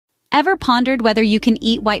Ever pondered whether you can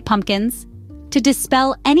eat white pumpkins? To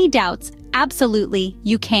dispel any doubts, absolutely,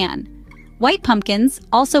 you can. White pumpkins,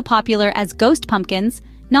 also popular as ghost pumpkins,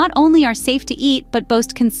 not only are safe to eat but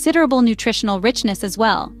boast considerable nutritional richness as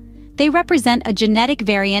well. They represent a genetic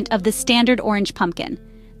variant of the standard orange pumpkin.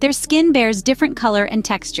 Their skin bears different color and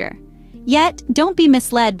texture. Yet, don't be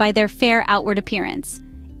misled by their fair outward appearance.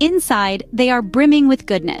 Inside, they are brimming with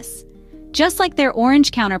goodness. Just like their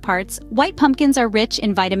orange counterparts, white pumpkins are rich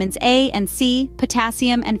in vitamins A and C,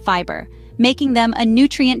 potassium, and fiber, making them a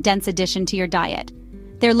nutrient-dense addition to your diet.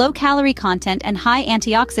 Their low-calorie content and high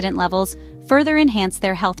antioxidant levels further enhance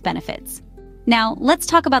their health benefits. Now, let's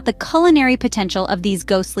talk about the culinary potential of these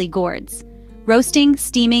ghostly gourds. Roasting,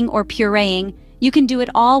 steaming, or pureeing, you can do it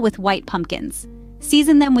all with white pumpkins.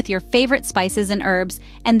 Season them with your favorite spices and herbs,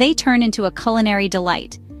 and they turn into a culinary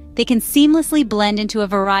delight. They can seamlessly blend into a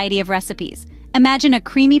variety of recipes. Imagine a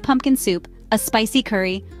creamy pumpkin soup, a spicy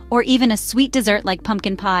curry, or even a sweet dessert like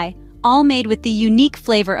pumpkin pie, all made with the unique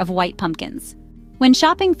flavor of white pumpkins. When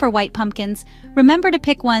shopping for white pumpkins, remember to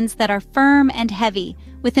pick ones that are firm and heavy,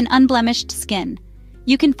 with an unblemished skin.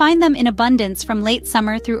 You can find them in abundance from late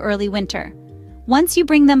summer through early winter. Once you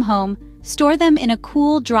bring them home, store them in a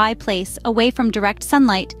cool, dry place away from direct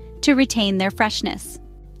sunlight to retain their freshness.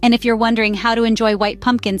 And if you're wondering how to enjoy white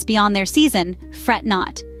pumpkins beyond their season, fret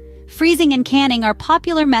not. Freezing and canning are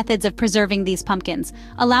popular methods of preserving these pumpkins,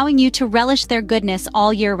 allowing you to relish their goodness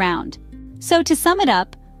all year round. So to sum it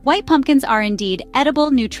up, white pumpkins are indeed edible,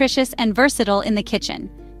 nutritious, and versatile in the kitchen.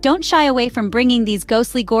 Don't shy away from bringing these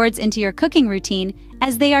ghostly gourds into your cooking routine,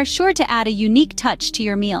 as they are sure to add a unique touch to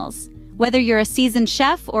your meals. Whether you're a seasoned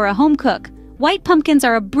chef or a home cook, white pumpkins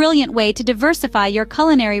are a brilliant way to diversify your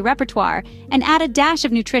culinary repertoire and add a dash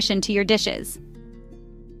of nutrition to your dishes.